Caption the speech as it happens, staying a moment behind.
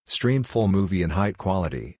Stream full movie in height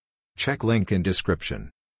quality. Check link in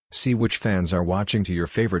description. See which fans are watching to your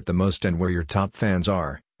favorite the most and where your top fans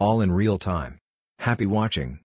are, all in real time. Happy watching.